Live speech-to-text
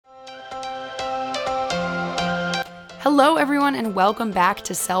Hello, everyone, and welcome back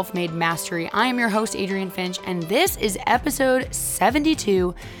to Self-Made Mastery. I am your host, Adrienne Finch, and this is episode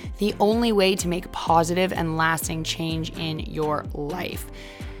 72, the only way to make positive and lasting change in your life.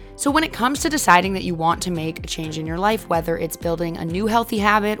 So when it comes to deciding that you want to make a change in your life, whether it's building a new healthy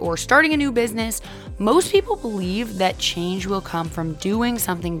habit or starting a new business, most people believe that change will come from doing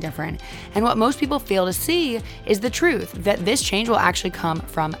something different. And what most people fail to see is the truth, that this change will actually come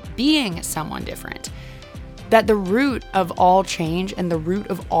from being someone different. That the root of all change and the root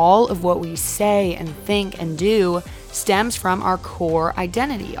of all of what we say and think and do stems from our core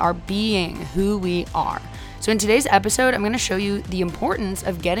identity, our being, who we are. So in today's episode, I'm going to show you the importance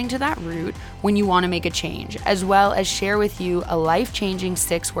of getting to that root when you want to make a change, as well as share with you a life-changing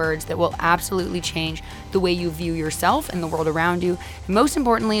 6 words that will absolutely change the way you view yourself and the world around you. And most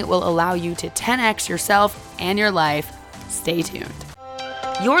importantly, it will allow you to 10x yourself and your life. Stay tuned.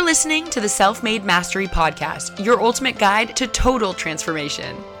 You're listening to the Self-Made Mastery Podcast, your ultimate guide to total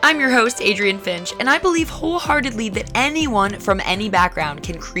transformation. I'm your host, Adrienne Finch, and I believe wholeheartedly that anyone from any background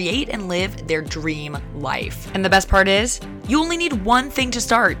can create and live their dream life. And the best part is, you only need one thing to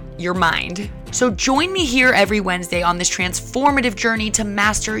start, your mind. So join me here every Wednesday on this transformative journey to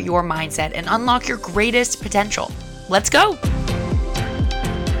master your mindset and unlock your greatest potential. Let's go.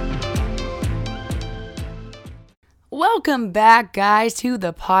 Welcome back, guys, to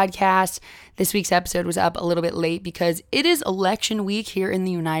the podcast. This week's episode was up a little bit late because it is election week here in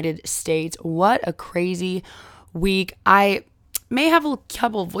the United States. What a crazy week. I may have a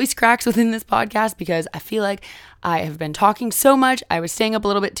couple voice cracks within this podcast because I feel like I have been talking so much. I was staying up a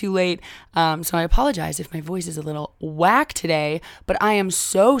little bit too late, so I apologize if my voice is a little whack today, but I am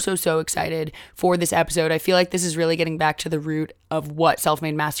so excited for this episode. I feel like this is really getting back to the root of what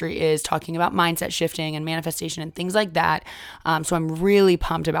Self-Made Mastery is, talking about mindset shifting and manifestation and things like that. So I'm really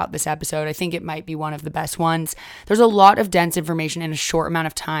pumped about this episode. I think it might be one of the best ones. There's a lot of dense information in a short amount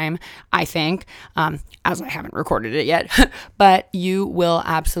of time, I think, as I haven't recorded it yet, but you will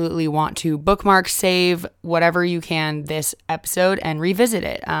absolutely want to bookmark, save, whatever you can this episode and revisit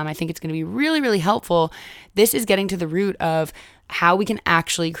it. I think it's going to be really helpful. This is getting to the root of how we can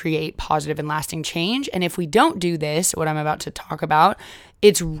actually create positive and lasting change. And if we don't do this, what I'm about to talk about,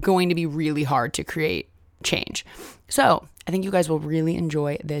 it's going to be really hard to create change. So I think you guys will really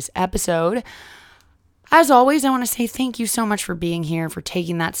enjoy this episode. As always, I want to say thank you so much for being here, for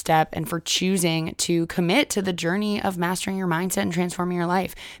taking that step, and for choosing to commit to the journey of mastering your mindset and transforming your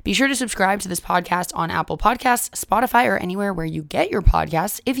life. Be sure to subscribe to this podcast on Apple Podcasts, Spotify, or anywhere where you get your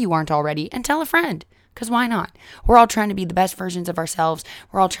podcasts if you aren't already, and tell a friend, because why not? We're all trying to be the best versions of ourselves.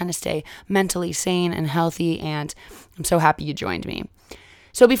 We're all trying to stay mentally sane and healthy, and I'm so happy you joined me.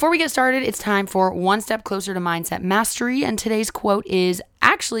 So before we get started, it's time for One Step Closer to Mindset Mastery, and today's quote is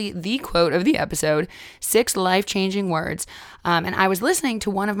actually the quote of the episode, 6 life-changing words. And I was listening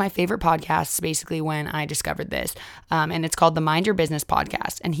to one of my favorite podcasts basically when I discovered this, and it's called the Mind Your Business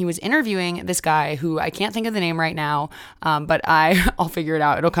podcast. And he was interviewing this guy who I can't think of the name right now, but I'll figure it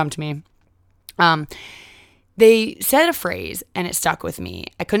out. It'll come to me. They said a phrase and it stuck with me.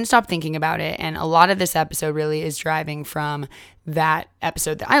 I couldn't stop thinking about it. And a lot of this episode really is driving from that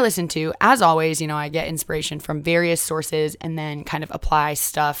episode that I listened to. As always, I get inspiration from various sources and then kind of apply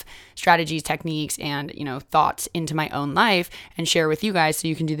stuff, strategies, techniques, and, thoughts into my own life and share with you guys so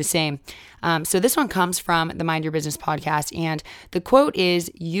you can do the same. So this one comes from the Mind Your Business podcast. And the quote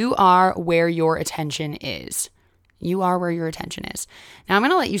is, "You are where your attention is." You are where your attention is. Now I'm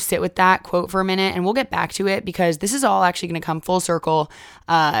going to let you sit with that quote for a minute and we'll get back to it because this is all actually going to come full circle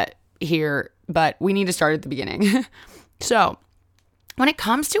here, but we need to start at the beginning. So when it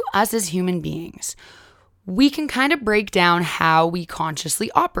comes to us as human beings, we can kind of break down how we consciously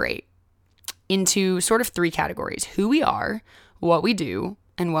operate into sort of 3 categories: who we are, what we do,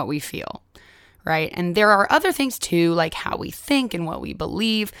 and what we feel, right? And there are other things too, like how we think and what we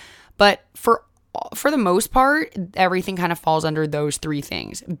believe, but for the most part, everything kind of falls under those 3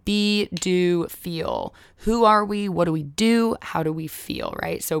 things: be, do, feel. Who are we? What do we do? How do we feel,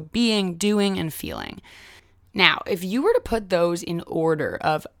 right? So being, doing, and feeling. Now, if you were to put those in order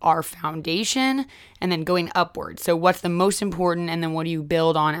of our foundation and then going upward, so what's the most important and then what do you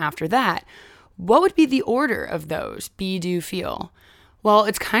build on after that? What would be the order of those? Be, do, feel. Well,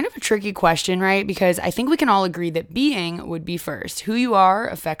 it's kind of a tricky question, right? Because I think we can all agree that being would be first. Who you are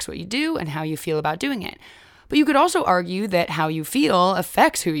affects what you do and how you feel about doing it. But you could also argue that how you feel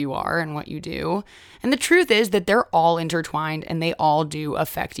affects who you are and what you do. And the truth is that they're all intertwined and they all do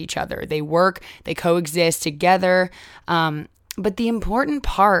affect each other. They work, they coexist together. But the important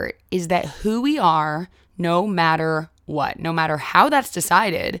part is that who we are, no matter what, no matter how that's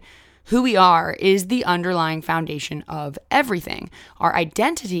decided, Who we are is the underlying foundation of everything. Our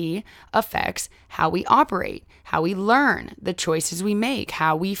identity affects how we operate, how we learn, the choices we make,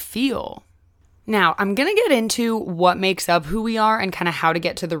 how we feel. Now, I'm going to get into what makes up who we are and kind of how to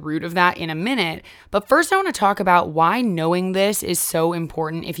get to the root of that in a minute. But first, I want to talk about why knowing this is so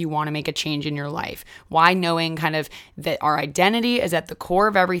important if you want to make a change in your life. Why knowing kind of that our identity is at the core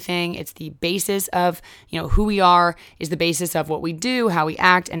of everything. It's the basis of, who we are, is the basis of what we do, how we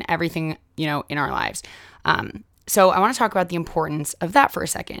act, and everything, in our lives. So I want to talk about the importance of that for a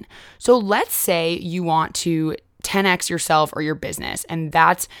second. So let's say you want to 10x yourself or your business, and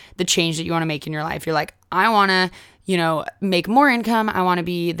that's the change that you want to make in your life. You're like, I want to, make more income. I want to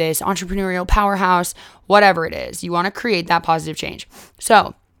be this entrepreneurial powerhouse, whatever it is. You want to create that positive change.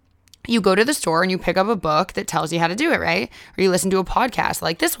 So you go to the store and you pick up a book that tells you how to do it, right? Or you listen to a podcast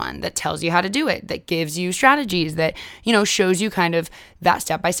like this one that tells you how to do it, that gives you strategies, that, shows you kind of that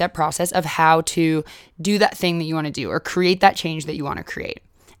step-by-step process of how to do that thing that you want to do or create that change that you want to create.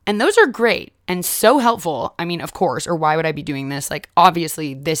 And those are great and so helpful. I mean, of course, or why would I be doing this? Like,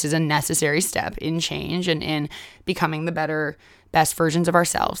 obviously, this is a necessary step in change and in becoming the best versions of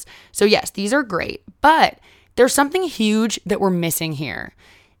ourselves. So yes, these are great, but there's something huge that we're missing here.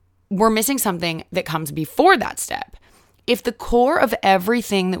 We're missing something that comes before that step. If the core of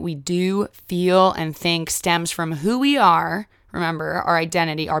everything that we do, feel, and think stems from who we are, remember, our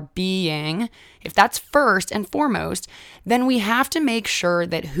identity, our being, if that's first and foremost, then we have to make sure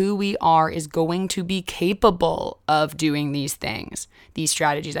that who we are is going to be capable of doing these things, these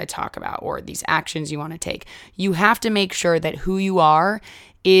strategies I talk about, or these actions you want to take. You have to make sure that who you are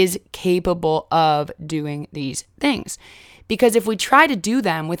is capable of doing these things. Because if we try to do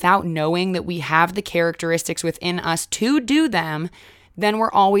them without knowing that we have the characteristics within us to do them, then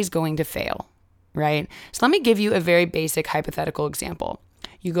we're always going to fail. Right? So let me give you a very basic hypothetical example.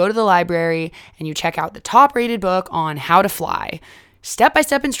 You go to the library and you check out the top rated book on how to fly.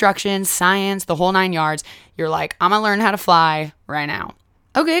 Step-by-step instructions, science, the whole 9 yards. You're like, I'm gonna learn how to fly right now.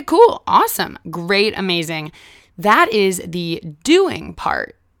 Okay, cool, awesome, great, amazing. That is the doing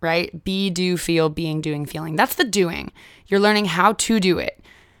part, right? Be, do, feel, being, doing, feeling. That's the doing. You're learning how to do it.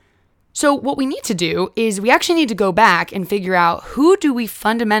 So what we need to do is we actually need to go back and figure out who do we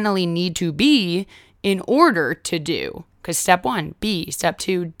fundamentally need to be in order to do. Because step 1, be. Step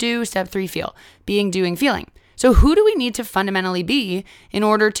 2, do. Step 3, feel. Being, doing, feeling. So who do we need to fundamentally be in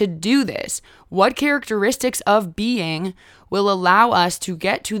order to do this? What characteristics of being will allow us to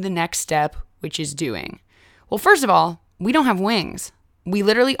get to the next step, which is doing? Well, first of all, we don't have wings. We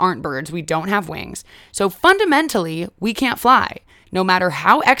literally aren't birds. We don't have wings. So fundamentally, we can't fly. No matter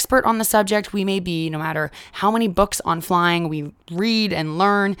how expert on the subject we may be, no matter how many books on flying we read and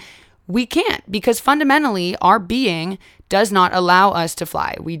learn, we can't, because fundamentally our being does not allow us to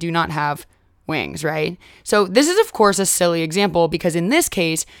fly. We do not have wings, right? So this is, of course, a silly example because in this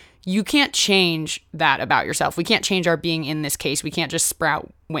case, you can't change that about yourself. We can't change our being in this case. We can't just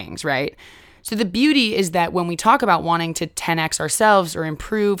sprout wings, right? So the beauty is that when we talk about wanting to 10x ourselves or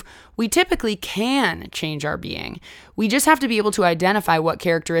improve, we typically can change our being. We just have to be able to identify what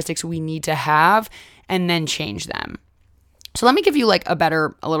characteristics we need to have and then change them. So let me give you like a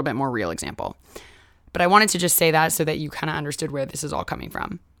little bit more real example. But I wanted to just say that so that you kind of understood where this is all coming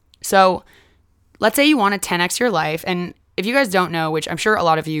from. So let's say you want to 10x your life. And if you guys don't know, which I'm sure a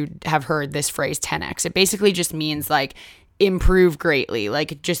lot of you have heard this phrase 10x, it basically just means like improve greatly,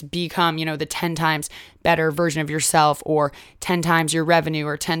 like just become, the 10 times better version of yourself or 10 times your revenue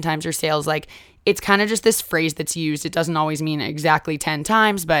or 10 times your sales. Like it's kind of just this phrase that's used. It doesn't always mean exactly 10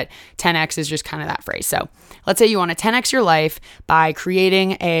 times, but 10x is just kind of that phrase. So let's say you want to 10x your life by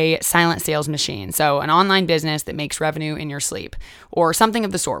creating a silent sales machine. So an online business that makes revenue in your sleep or something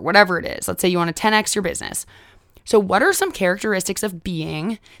of the sort, whatever it is. Let's say you want to 10x your business. So what are some characteristics of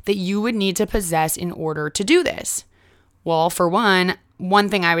being that you would need to possess in order to do this? Well, for one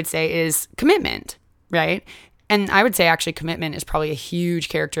thing I would say is commitment, right? And I would say actually commitment is probably a huge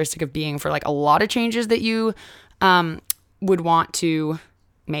characteristic of being for like a lot of changes that you would want to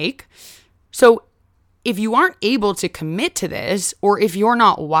make. So if you aren't able to commit to this, or if you're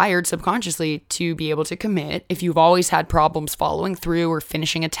not wired subconsciously to be able to commit, if you've always had problems following through or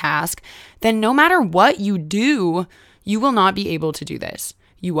finishing a task, then no matter what you do, you will not be able to do this.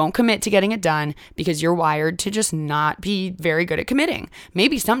 You won't commit to getting it done because you're wired to just not be very good at committing.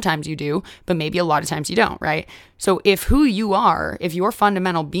 Maybe sometimes you do, but maybe a lot of times you don't, right? So if who you are, if your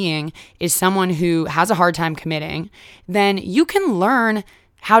fundamental being is someone who has a hard time committing, then you can learn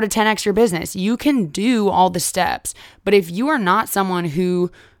how to 10x your business. You can do all the steps. But if you are not someone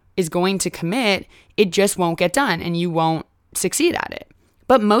who is going to commit, it just won't get done and you won't succeed at it.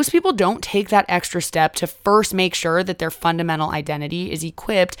 But most people don't take that extra step to first make sure that their fundamental identity is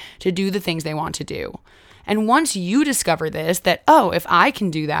equipped to do the things they want to do. And once you discover this, that, oh, if I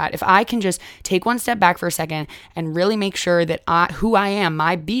can do that, if I can just take one step back for a second and really make sure that who I am,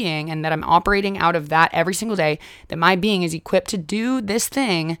 my being, and that I'm operating out of that every single day, that my being is equipped to do this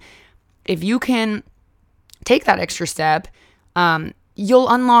thing, if you can take that extra step, you'll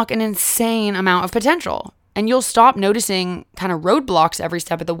unlock an insane amount of potential. And you'll stop noticing kind of roadblocks every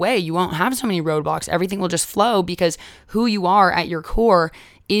step of the way. You won't have so many roadblocks. Everything will just flow because who you are at your core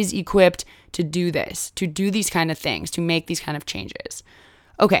is equipped to do this, to do these kind of things, to make these kind of changes.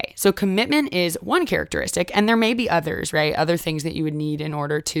 Okay, so commitment is one characteristic, and there may be others, right? Other things that you would need in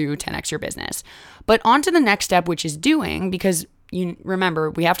order to 10x your business. But on to the next step, which is doing, because you remember,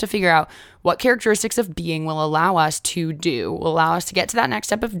 we have to figure out what characteristics of being will allow us to do, will allow us to get to that next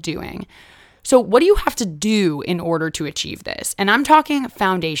step of doing. So what do you have to do in order to achieve this? And I'm talking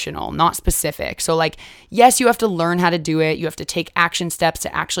foundational, not specific. So like, yes, you have to learn how to do it. You have to take action steps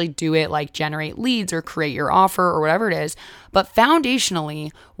to actually do it, like generate leads or create your offer or whatever it is. But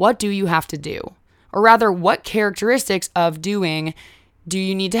foundationally, what do you have to do? Or rather, what characteristics of doing do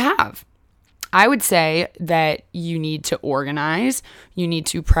you need to have? I would say that you need to organize, you need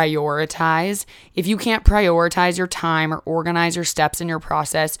to prioritize. If you can't prioritize your time or organize your steps in your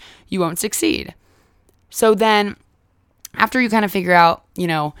process, you won't succeed. So then after you kind of figure out,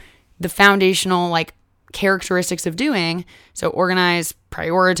 the foundational like characteristics of doing, so organize,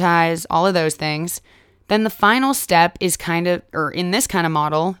 prioritize, all of those things, then the final step is in this kind of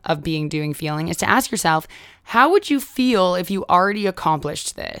model of being, doing, feeling, is to ask yourself, how would you feel if you already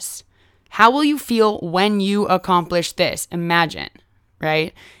accomplished this? How will you feel when you accomplish this? Imagine,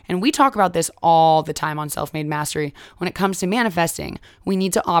 right? And we talk about this all the time on Self-Made Mastery. When it comes to manifesting, we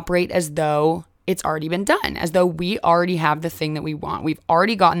need to operate as though it's already been done, as though we already have the thing that we want. We've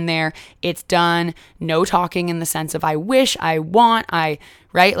already gotten there. It's done. No talking in the sense of I wish, I want,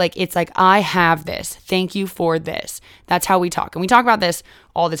 right? Like it's like, I have this. Thank you for this. That's how we talk. And we talk about this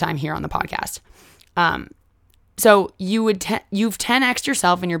all the time here on the podcast. So you've 10x'd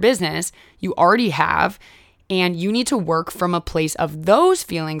yourself in your business, you already have, and you need to work from a place of those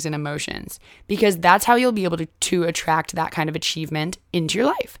feelings and emotions, because that's how you'll be able to attract that kind of achievement into your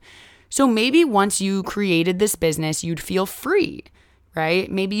life. So maybe once you created this business, you'd feel free,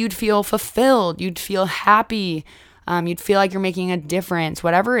 right? Maybe you'd feel fulfilled, you'd feel happy, you'd feel like you're making a difference,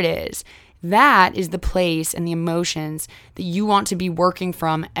 whatever it is. That is the place and the emotions that you want to be working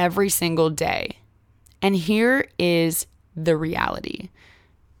from every single day. And here is the reality.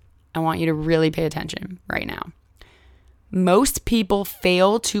 I want you to really pay attention right now. Most people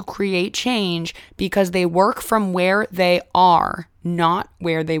fail to create change because they work from where they are, not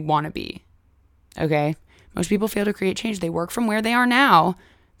where they want to be. Okay? Most people fail to create change. They work from where they are now.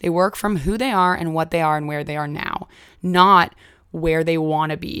 They work from who they are and what they are and where they are now, not where they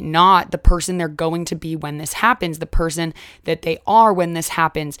want to be, not the person they're going to be when this happens, the person that they are when this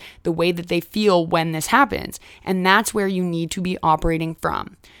happens, the way that they feel when this happens. And that's where you need to be operating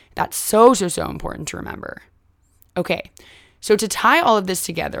from. That's so important to remember. Okay, so to tie all of this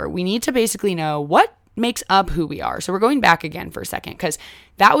together, we need to basically know what makes up who we are. So we're going back again for a second, because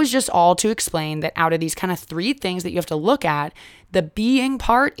that was just all to explain that out of these kind of 3 things that you have to look at, the being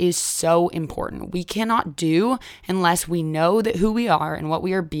part is so important. We cannot do unless we know that who we are and what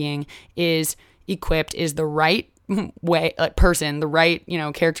we are being is equipped, is the right way, person, the right,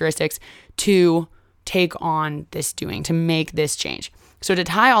 characteristics to take on this doing, to make this change. So to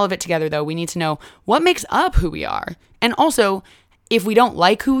tie all of it together, though, we need to know what makes up who we are. And also, if we don't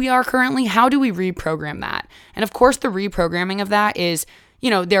like who we are currently, how do we reprogram that? And of course, the reprogramming of that is,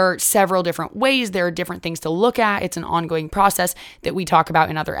 there are several different ways. There are different things to look at. It's an ongoing process that we talk about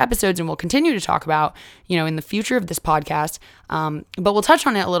in other episodes and we'll continue to talk about, in the future of this podcast. But we'll touch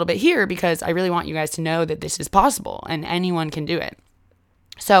on it a little bit here because I really want you guys to know that this is possible and anyone can do it.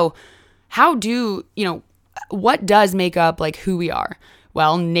 So what does make up like who we are?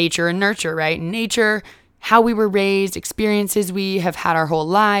 Well, nature and nurture, right? Nature, how we were raised, experiences we have had our whole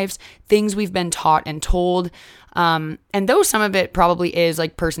lives, things we've been taught and told. And though some of it probably is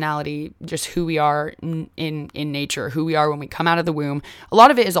like personality, just who we are in nature, who we are when we come out of the womb, a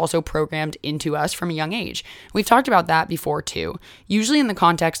lot of it is also programmed into us from a young age. We've talked about that before too, usually in the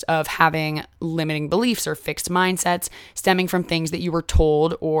context of having limiting beliefs or fixed mindsets stemming from things that you were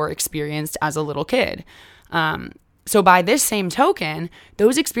told or experienced as a little kid. So by this same token,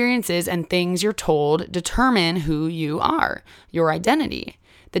 those experiences and things you're told determine who you are, your identity,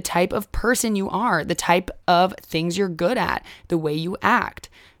 the type of person you are, the type of things you're good at, the way you act.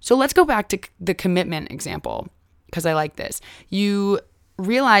 So let's go back to the commitment example, because I like this. You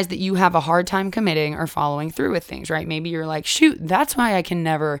realize that you have a hard time committing or following through with things, right? Maybe you're like, shoot, that's why I can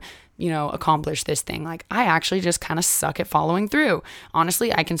never, accomplish this thing. Like, I actually just kind of suck at following through.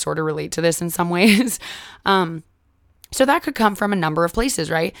 Honestly, I can sort of relate to this in some ways. So that could come from a number of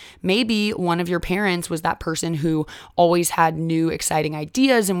places, right? Maybe one of your parents was that person who always had new exciting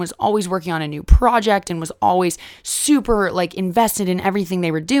ideas and was always working on a new project and was always super invested in everything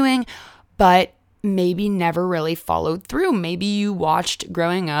they were doing, but maybe never really followed through. Maybe you watched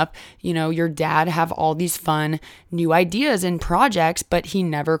growing up, your dad have all these fun new ideas and projects, but he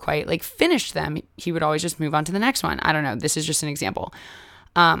never quite finished them. He would always just move on to the next one. I don't know. This is just an example.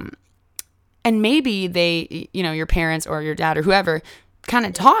 And maybe they, your parents or your dad or whoever kind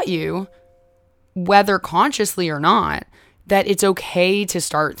of taught you, whether consciously or not, that it's okay to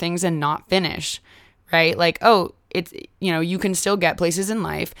start things and not finish, right? It's, you can still get places in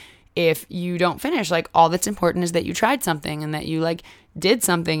life if you don't finish. All that's important is that you tried something and that you did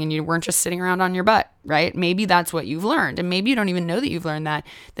something and you weren't just sitting around on your butt, right? Maybe that's what you've learned. And maybe you don't even know that you've learned that.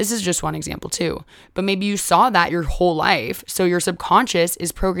 This is just one example too. But maybe you saw that your whole life. So your subconscious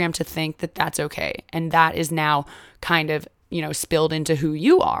is programmed to think that that's okay. And that is now kind of, spilled into who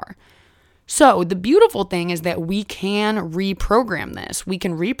you are. So the beautiful thing is that we can reprogram this. We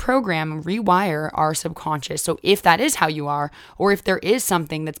can reprogram and rewire our subconscious. So if that is how you are, or if there is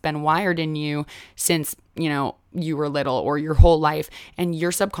something that's been wired in you since, you were little or your whole life, and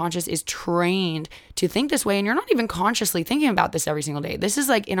your subconscious is trained to think this way, and you're not even consciously thinking about this every single day. This is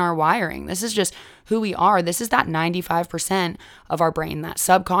in our wiring. This is just who we are. This is that 95% of our brain, that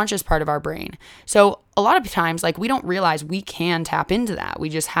subconscious part of our brain. So a lot of times, we don't realize we can tap into that. We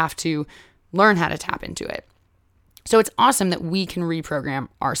just have to learn how to tap into it. So it's awesome that we can reprogram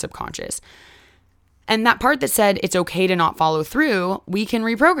our subconscious. And that part that said it's okay to not follow through, we can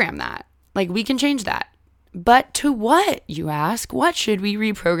reprogram that. We can change that. But to what, you ask? What should we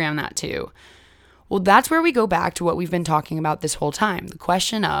reprogram that to? Well, that's where we go back to what we've been talking about this whole time. The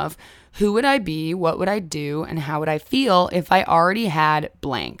question of who would I be, what would I do, and how would I feel if I already had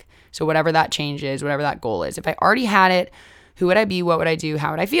blank? So whatever that change is, whatever that goal is, if I already had it, who would I be, what would I do,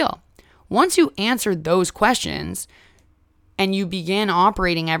 how would I feel? Once you answer those questions and you begin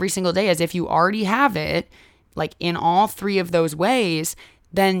operating every single day as if you already have it, in all three of those ways,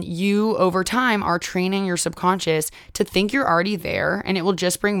 then you over time are training your subconscious to think you're already there, and it will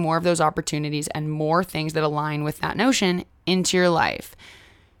just bring more of those opportunities and more things that align with that notion into your life.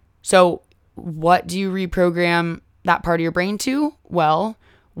 So what do you reprogram that part of your brain to? Well,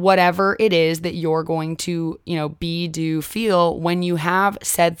 whatever it is that you're going to, be, do, feel when you have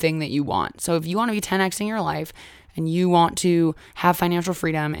said thing that you want. So if you want to be 10xing your life and you want to have financial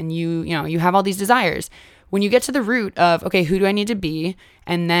freedom and you have all these desires, when you get to the root of, okay, who do I need to be?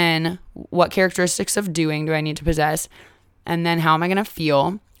 And then what characteristics of doing do I need to possess? And then how am I going to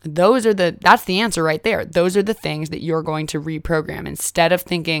feel? That's the answer right there. Those are the things that you're going to reprogram. Instead of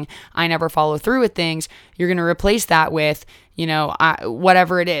thinking, I never follow through with things, you're going to replace that with,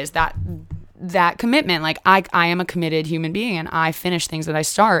 whatever it is, that commitment. I am a committed human being and I finish things that I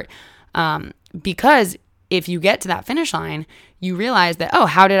start. Because if you get to that finish line, you realize that, oh,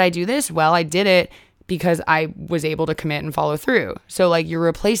 how did I do this? Well, I did it because I was able to commit and follow through. So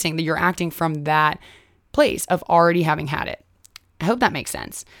you're acting from that place of already having had it. I hope that makes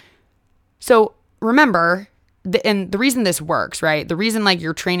sense. So remember, and the reason this works, right? The reason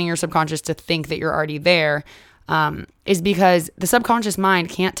you're training your subconscious to think that you're already there is because the subconscious mind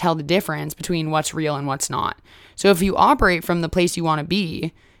can't tell the difference between what's real and what's not. So if you operate from the place you want to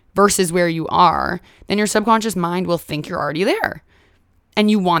be versus where you are, then your subconscious mind will think you're already there. And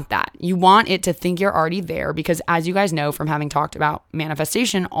you want that. You want it to think you're already there because, as you guys know from having talked about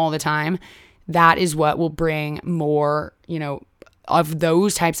manifestation all the time, that is what will bring more, of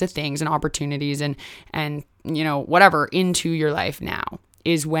those types of things and opportunities and whatever into your life now,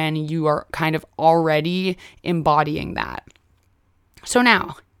 is when you are kind of already embodying that. So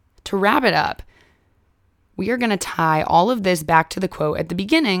now, to wrap it up, we are going to tie all of this back to the quote at the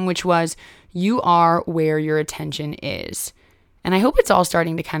beginning, which was, you are where your attention is. And I hope it's all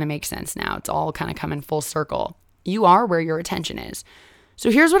starting to kind of make sense now. It's all kind of coming full circle. You are where your attention is.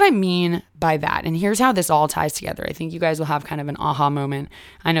 So here's what I mean by that. And here's how this all ties together. I think you guys will have kind of an aha moment.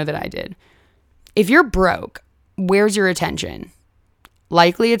 I know that I did. If you're broke, where's your attention?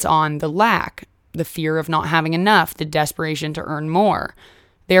 Likely it's on the lack, the fear of not having enough, the desperation to earn more.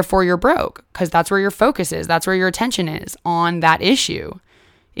 Therefore, you're broke because that's where your focus is. That's where your attention is, on that issue.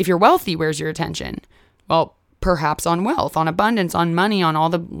 If you're wealthy, where's your attention? Well, perhaps on wealth, on abundance, on money, on all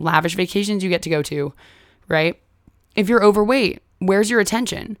the lavish vacations you get to go to, right? If you're overweight, where's your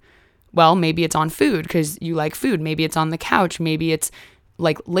attention? Well, maybe it's on food because you like food. Maybe it's on the couch. Maybe it's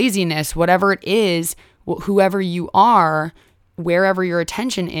like laziness, whatever it is, whoever you are, wherever your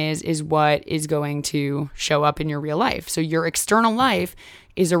attention is what is going to show up in your real life. So your external life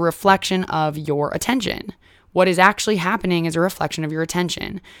is a reflection of your attention. What is actually happening is a reflection of your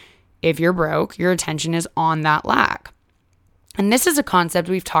attention. If you're broke, your attention is on that lack. And this is a concept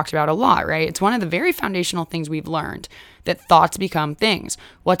we've talked about a lot, right? It's one of the very foundational things we've learned, that thoughts become things.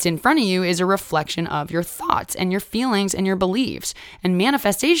 What's in front of you is a reflection of your thoughts and your feelings and your beliefs. And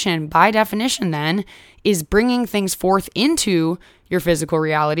manifestation, by definition then, is bringing things forth into your physical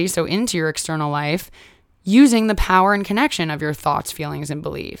reality, so into your external life, using the power and connection of your thoughts, feelings, and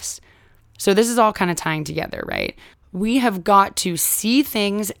beliefs. So this is all kind of tying together, right? We have got to see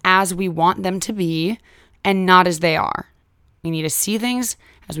things as we want them to be and not as they are. We need to see things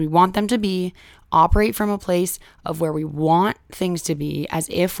as we want them to be, operate from a place of where we want things to be as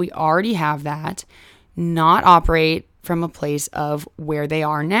if we already have that, not operate from a place of where they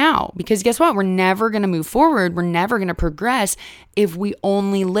are now. Because guess what? We're never going to move forward. We're never going to progress if we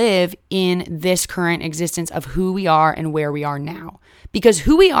only live in this current existence of who we are and where we are now. Because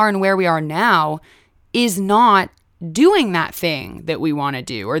who we are and where we are now is not doing that thing that we want to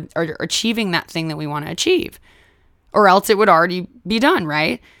do or achieving that thing that we want to achieve. Or else it would already be done,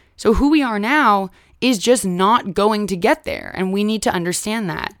 right? So who we are now is just not going to get there. And we need to understand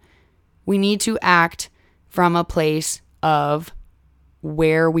that. We need to act from a place of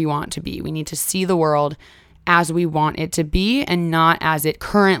where we want to be. We need to see the world as we want it to be and not as it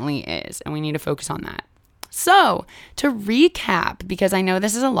currently is. And we need to focus on that. So to recap, because I know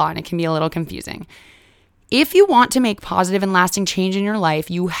this is a lot and it can be a little confusing. If you want to make positive and lasting change in your life,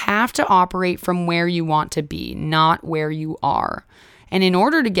 you have to operate from where you want to be, not where you are. And in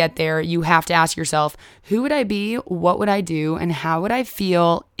order to get there, you have to ask yourself, who would I be, what would I do, and how would I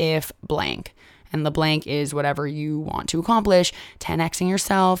feel if blank? And the blank is whatever you want to accomplish, 10xing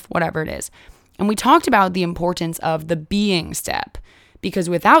yourself, whatever it is. And we talked about the importance of the being step, because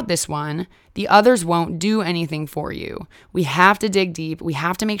without this one, the others won't do anything for you. We have to dig deep. We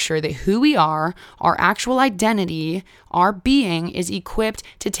have to make sure that who we are, our actual identity, our being is equipped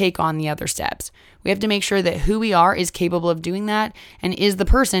to take on the other steps. We have to make sure that who we are is capable of doing that and is the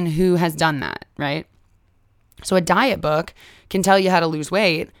person who has done that, right? So a diet book can tell you how to lose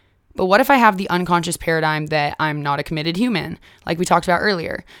weight, but what if I have the unconscious paradigm that I'm not a committed human, like we talked about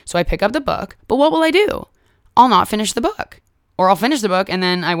earlier? So I pick up the book, but what will I do? I'll not finish the book. Or I'll finish the book and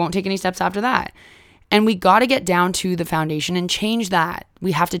then I won't take any steps after that. And we got to get down to the foundation and change that.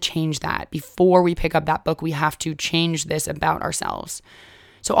 We have to change that. Before we pick up that book, we have to change this about ourselves.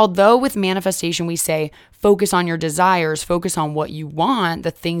 So although with manifestation we say, focus on your desires, focus on what you want,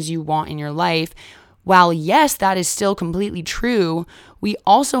 the things you want in your life, while yes, that is still completely true, we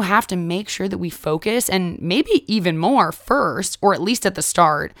also have to make sure that we focus, and maybe even more first, or at least at the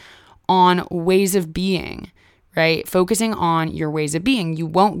start, on ways of being. Right? Focusing on your ways of being. You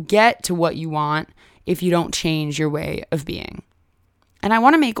won't get to what you want if you don't change your way of being. And I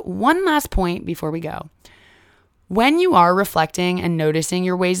want to make one last point before we go. When you are reflecting and noticing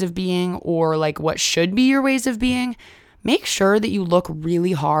your ways of being, or like what should be your ways of being, make sure that you look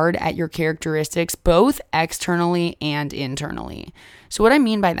really hard at your characteristics, both externally and internally. So what I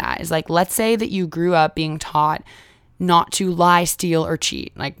mean by that is, like, let's say that you grew up being taught not to lie, steal, or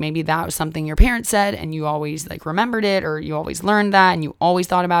cheat. Like maybe that was something your parents said and you always like remembered it, or you always learned that and you always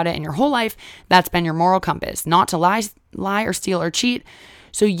thought about it in your whole life. That's been your moral compass, not to lie or steal or cheat.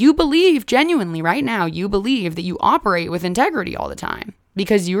 So you believe genuinely right now, you believe that you operate with integrity all the time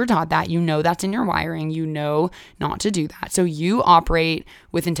because you were taught that. You know that's in your wiring. You know not to do that. So you operate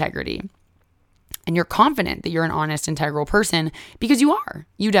with integrity. And you're confident that you're an honest, integral person because you are.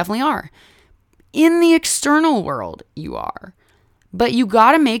 You definitely are. In the external world, you are. But you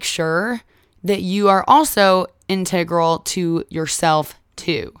got to make sure that you are also integral to yourself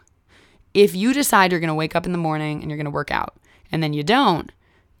too. If you decide you're going to wake up in the morning and you're going to work out and then you don't,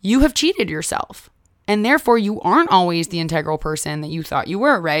 you have cheated yourself. And therefore, you aren't always the integral person that you thought you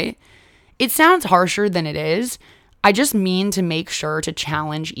were, right? It sounds harsher than it is. I just mean to make sure to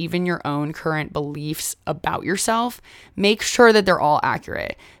challenge even your own current beliefs about yourself. Make sure that they're all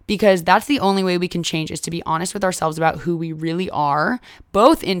accurate, because that's the only way we can change, is to be honest with ourselves about who we really are,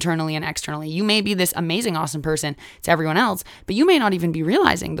 both internally and externally. You may be this amazing, awesome person to everyone else, but you may not even be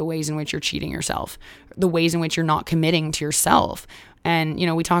realizing the ways in which you're cheating yourself, the ways in which you're not committing to yourself. And, you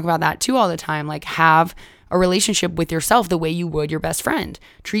know, we talk about that too all the time, like have a relationship with yourself the way you would your best friend.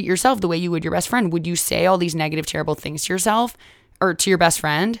 Treat yourself the way you would your best friend. Would you say all these negative, terrible things to yourself or to your best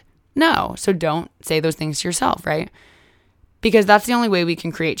friend? No. So don't say those things to yourself, right? Because that's the only way we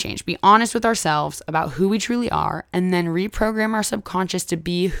can create change. Be honest with ourselves about who we truly are, and then reprogram our subconscious to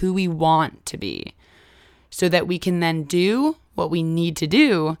be who we want to be, so that we can then do what we need to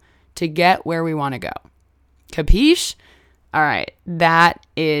do to get where we want to go. Capiche? All right, that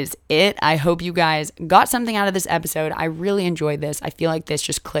is it. I hope you guys got something out of this episode. I really enjoyed this. I feel like this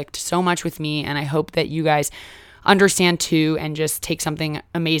just clicked so much with me, and I hope that you guys understand too and just take something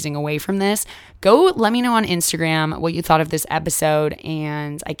amazing away from this. Go let me know on Instagram what you thought of this episode,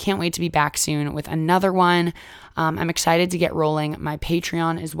 and I can't wait to be back soon with another one. I'm excited to get rolling my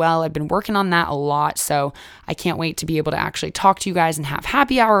Patreon as well. I've been working on that a lot, so I can't wait to be able to actually talk to you guys and have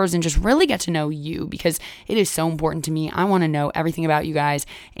happy hours and just really get to know you, because it is so important to me. I want to know everything about you guys,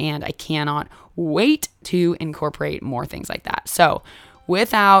 and I cannot wait to incorporate more things like that. So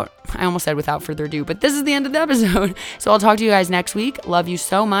I almost said without further ado, but this is the end of the episode. So I'll talk to you guys next week. Love you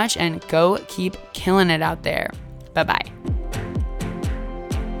so much, and go keep killing it out there. Bye-bye.